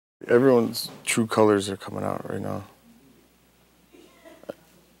Everyone's true colors are coming out right now.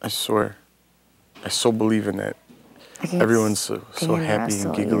 I swear. I so believe in that. Everyone's so happy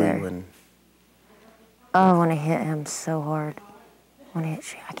and giggly when... Oh, I want to hit him so hard. I want to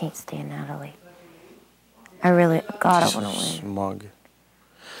hit I can't stand Natalie. I really, God, I want to win. Smug.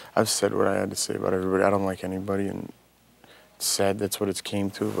 I've said what I had to say about everybody. I don't like anybody, and it's sad that's what it's came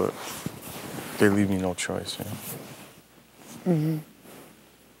to, but they leave me no choice, you know? Mm-hmm.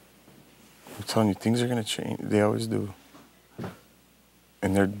 I'm telling you, things are going to change. They always do.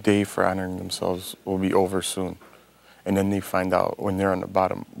 And their day for honoring themselves will be over soon. And then they find out when they're on the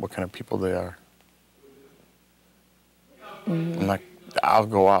bottom what kind of people they are. Mm-hmm. I'll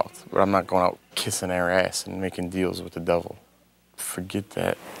go out, but I'm not going out kissing their ass and making deals with the devil. Forget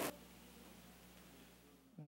that.